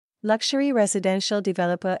Luxury residential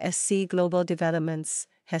developer SC Global Developments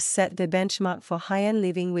has set the benchmark for high-end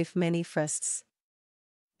living with many firsts.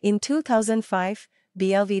 In 2005,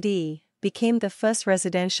 BLVD became the first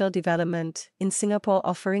residential development in Singapore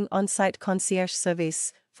offering on-site concierge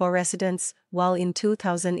service for residents, while in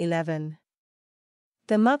 2011,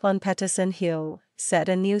 the MUP on Patterson Hill set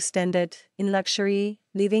a new standard in luxury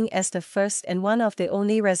living as the first and one of the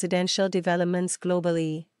only residential developments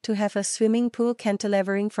globally to have a swimming pool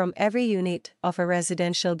cantilevering from every unit of a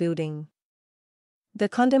residential building. The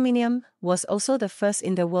condominium was also the first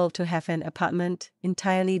in the world to have an apartment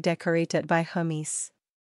entirely decorated by Hermes.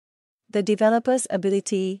 The developer's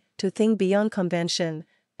ability to think beyond convention,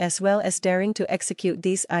 as well as daring to execute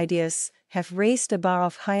these ideas, have raised the bar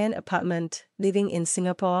of high-end apartment living in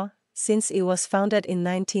Singapore since it was founded in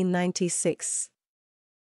 1996.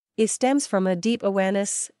 It stems from a deep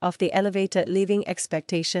awareness of the elevated living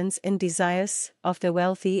expectations and desires of the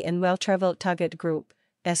wealthy and well-traveled target group,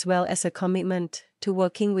 as well as a commitment to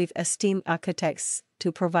working with esteemed architects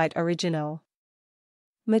to provide original,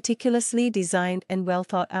 meticulously designed and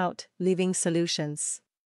well-thought-out living solutions.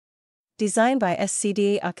 Designed by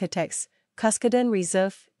SCDA Architects, Cuscaden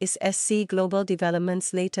Reserve is SC Global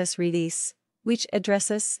Development's latest release, which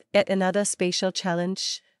addresses yet another spatial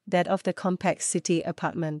challenge, that of the compact city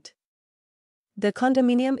apartment. The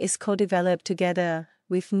condominium is co-developed together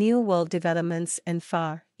with New World Developments and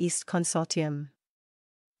Far East Consortium.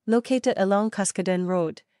 Located along Cuscaden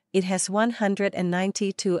Road, it has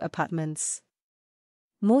 192 apartments.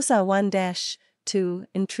 Most are 1-2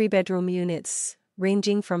 and 3-bedroom units,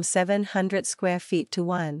 ranging from 700 square feet to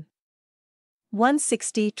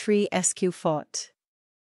 163 sq ft.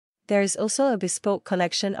 There is also a bespoke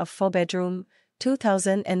collection of 4-bedroom,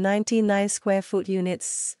 2,099 square foot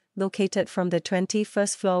units, located from the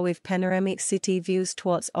 21st floor with panoramic city views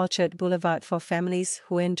towards Orchard Boulevard for families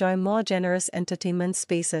who enjoy more generous entertainment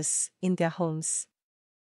spaces in their homes.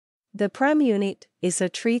 The prime unit is a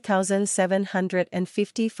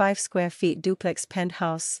 3,755 square feet duplex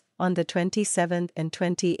penthouse on the 27th and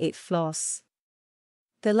 28th floors.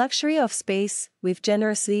 The luxury of space, with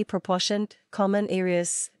generously proportioned common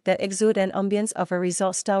areas that exude an ambience of a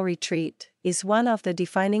resort-style retreat, is one of the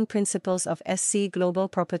defining principles of SC Global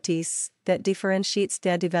Properties that differentiates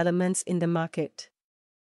their developments in the market.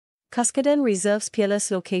 Cuscaden Reserve's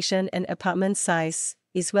peerless location and apartment size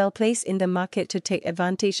is well placed in the market to take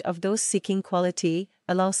advantage of those seeking quality,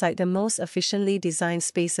 alongside the most efficiently designed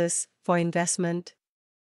spaces for investment,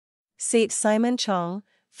 said Simon Chong,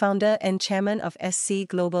 founder and chairman of SC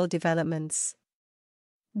Global Developments.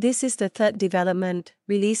 This is the third development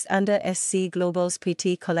released under SC Global's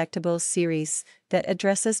Pretty Collectibles series that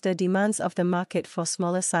addresses the demands of the market for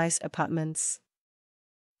smaller-sized apartments.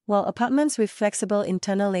 While apartments with flexible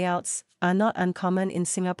internal layouts are not uncommon in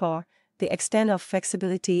Singapore, the extent of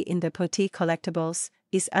flexibility in the Pretty Collectibles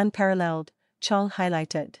is unparalleled, Chong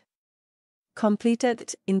highlighted.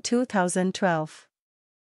 Completed in 2012.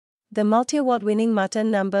 The multi-award-winning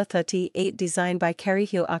Martin No. 38, designed by Carey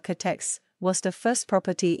Hill Architects, was the first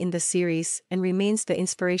property in the series and remains the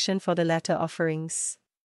inspiration for the latter offerings.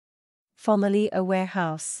 Formerly a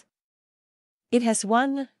warehouse, it has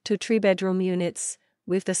 1 to 3-bedroom units,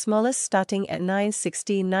 with the smallest starting at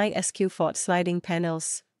 969 sq ft. Sliding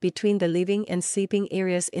panels between the living and sleeping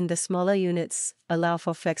areas in the smaller units allow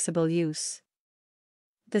for flexible use.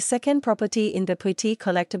 The second property in the Pretty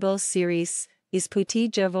Collectibles series is Petit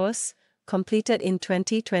Gervais, completed in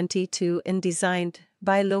 2022 and designed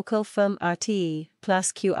by local firm RTE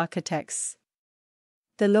plus Q Architects.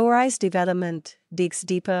 The low-rise development digs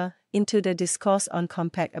deeper into the discourse on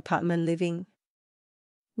compact apartment living,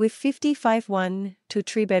 with 55 1 to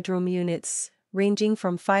 3-bedroom units, ranging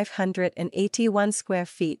from 581 square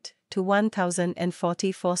feet to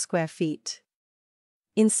 1,044 square feet.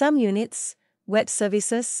 In some units, wet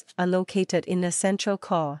services are located in a central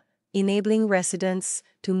core, enabling residents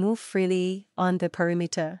to move freely on the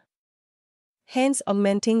perimeter, hence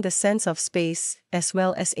augmenting the sense of space as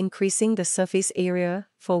well as increasing the surface area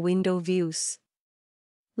for window views.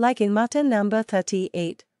 Like in Martin No.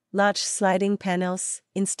 38, large sliding panels,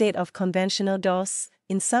 instead of conventional doors,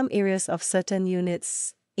 in some areas of certain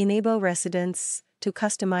units, enable residents to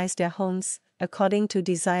customize their homes according to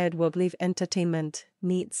desired work-life entertainment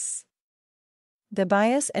needs. The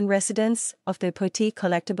buyers and residents of the Pretty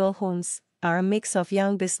Collectible homes are a mix of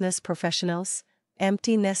young business professionals,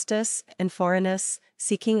 empty nesters, and foreigners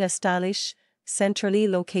seeking a stylish, centrally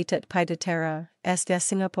located pied-à-terre as their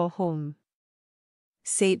Singapore home,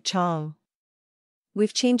 said Chong.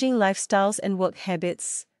 With changing lifestyles and work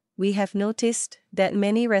habits, we have noticed that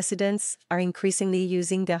many residents are increasingly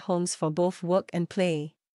using their homes for both work and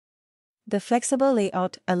play. The flexible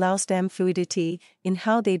layout allows them fluidity in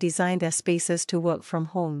how they design their spaces to work from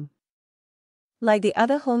home. Like the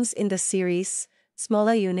other homes in the series,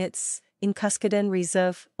 smaller units in Cascaden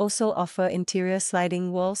Reserve also offer interior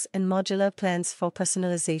sliding walls and modular plans for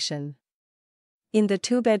personalization. In the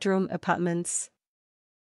two-bedroom apartments,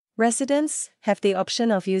 residents have the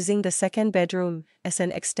option of using the second bedroom as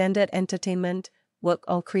an extended entertainment, work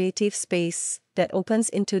or creative space that opens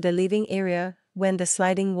into the living area when the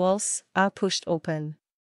sliding walls are pushed open.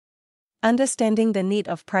 Understanding the need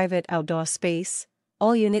of private outdoor space,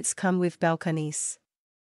 all units come with balconies.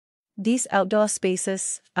 These outdoor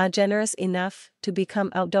spaces are generous enough to become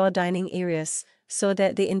outdoor dining areas so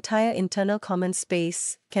that the entire internal common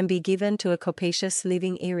space can be given to a capacious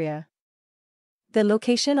living area. The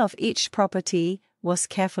location of each property was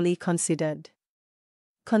carefully considered.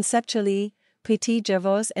 Conceptually, Petit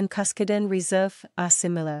Gervais and Cascaden Reserve are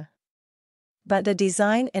similar. But the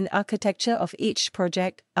design and architecture of each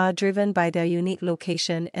project are driven by their unique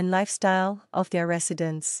location and lifestyle of their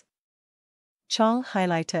residents. Chong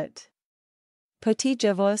highlighted. Petit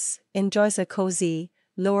Gervais enjoys a cozy,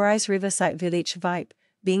 low-rise riverside village vibe,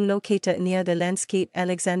 being located near the landscape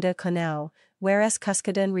Alexander Canal, whereas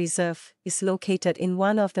Cascaden Reserve is located in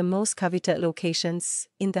one of the most coveted locations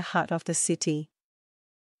in the heart of the city.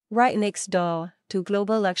 Right next door to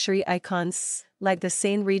global luxury icons like the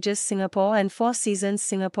St. Regis Singapore and Four Seasons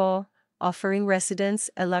Singapore, offering residents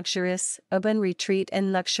a luxurious urban retreat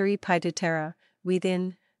and luxury pied-à-terre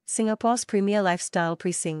within Singapore's premier lifestyle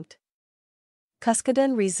precinct.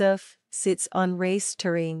 Cascaden Reserve sits on raised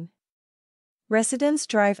terrain. Residents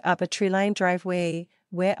drive up a tree-lined driveway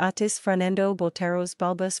where artist Fernando Botero's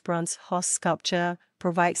bulbous bronze horse sculpture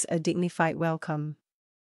provides a dignified welcome.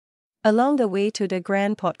 Along the way to the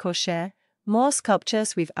Grand Porte Cochere, more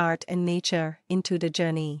sculptures with art and nature into the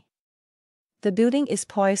journey. The building is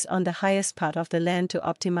poised on the highest part of the land to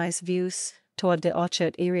optimize views toward the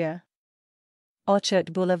Orchard area,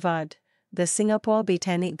 Orchard Boulevard, the Singapore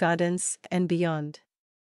Botanic Gardens, and beyond.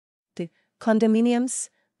 The condominiums,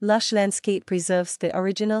 lush landscape preserves the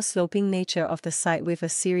original sloping nature of the site with a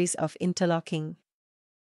series of interlocking,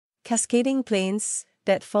 cascading plains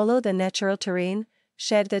that follow the natural terrain,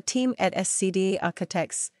 shared the team at SCDA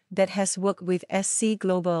Architects that has worked with SC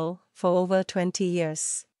Global for over 20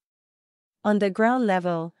 years. On the ground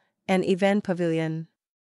level, an event pavilion,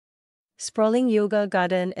 sprawling yoga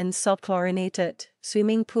garden and salt-chlorinated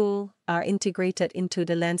swimming pool are integrated into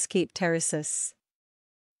the landscape terraces.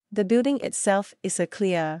 The building itself is a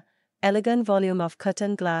clear, elegant volume of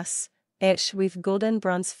curtained glass, edged with golden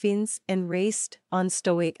bronze fins and raised on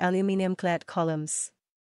stoic aluminium-clad columns.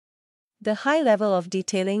 The high level of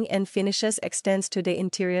detailing and finishes extends to the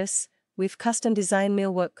interiors, with custom-designed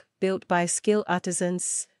millwork built by skilled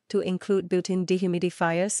artisans to include built-in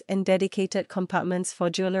dehumidifiers and dedicated compartments for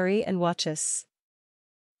jewelry and watches.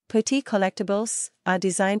 Petit collectibles are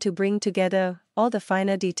designed to bring together all the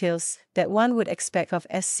finer details that one would expect of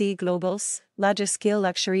SC Global's larger-scale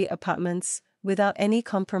luxury apartments without any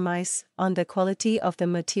compromise on the quality of the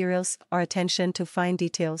materials or attention to fine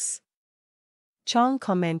details. Chong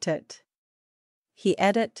commented. He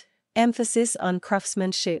added, emphasis on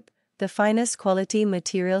craftsmanship, the finest quality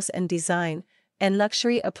materials and design, and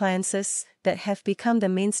luxury appliances that have become the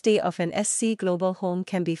mainstay of an SC Global home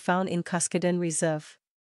can be found in Cascaden Reserve.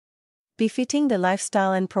 Befitting the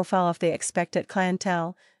lifestyle and profile of the expected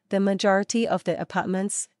clientele, the majority of the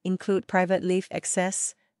apartments include private lift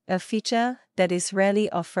access, a feature that is rarely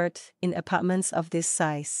offered in apartments of this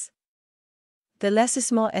size. The less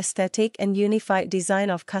is more aesthetic and unified design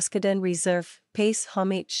of Cascaden Reserve pays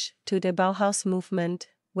homage to the Bauhaus movement,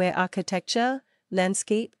 where architecture,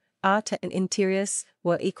 landscape, art and interiors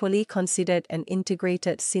were equally considered and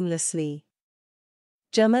integrated seamlessly.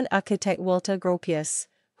 German architect Walter Gropius,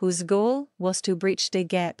 whose goal was to bridge the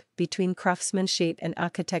gap between craftsmanship and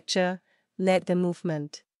architecture, led the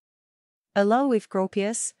movement. Along with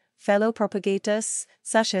Gropius, fellow propagators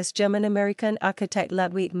such as German-American architect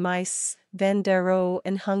Ludwig Mies van der Rohe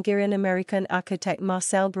and Hungarian-American architect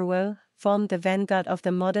Marcel Breuer formed the vanguard of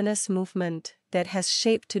the modernist movement that has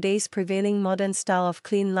shaped today's prevailing modern style of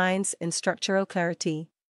clean lines and structural clarity.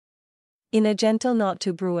 In a gentle nod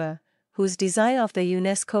to Breuer, whose design of the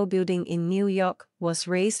UNESCO building in New York was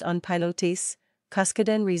raised on pilotis,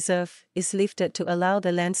 Cascaden Reserve is lifted to allow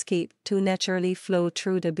the landscape to naturally flow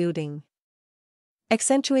through the building,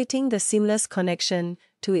 accentuating the seamless connection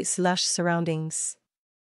to its lush surroundings.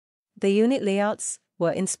 The unit layouts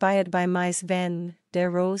were inspired by Mies van der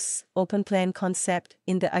Rohe's open-plan concept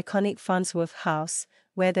in the iconic Farnsworth House,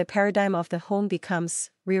 where the paradigm of the home becomes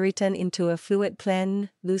rewritten into a fluid plan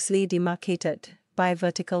loosely demarcated by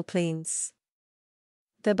vertical planes.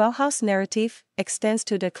 The Bauhaus narrative extends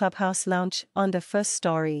to the clubhouse lounge on the first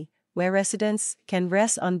story, where residents can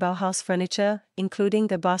rest on Bauhaus furniture, including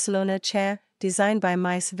the Barcelona chair, designed by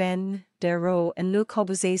Mies van der Rohe and Le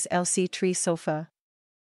Corbusier's LC3 sofa.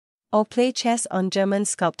 Or play chess on German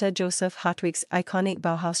sculptor Joseph Hartwig's iconic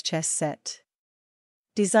Bauhaus chess set.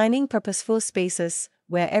 Designing purposeful spaces,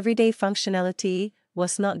 where everyday functionality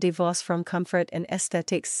was not divorced from comfort and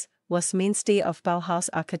aesthetics, was mainstay of Bauhaus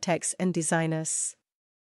architects and designers.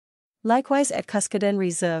 Likewise at Cuscaden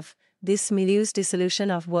Reserve, this milieu's dissolution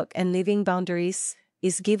of work and living boundaries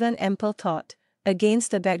is given ample thought,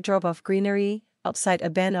 against the backdrop of greenery, outside a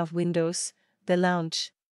band of windows, the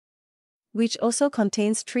lounge, which also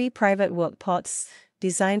contains 3 private work pods,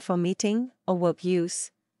 designed for meeting or work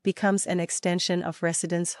use, becomes an extension of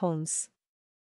residents' homes.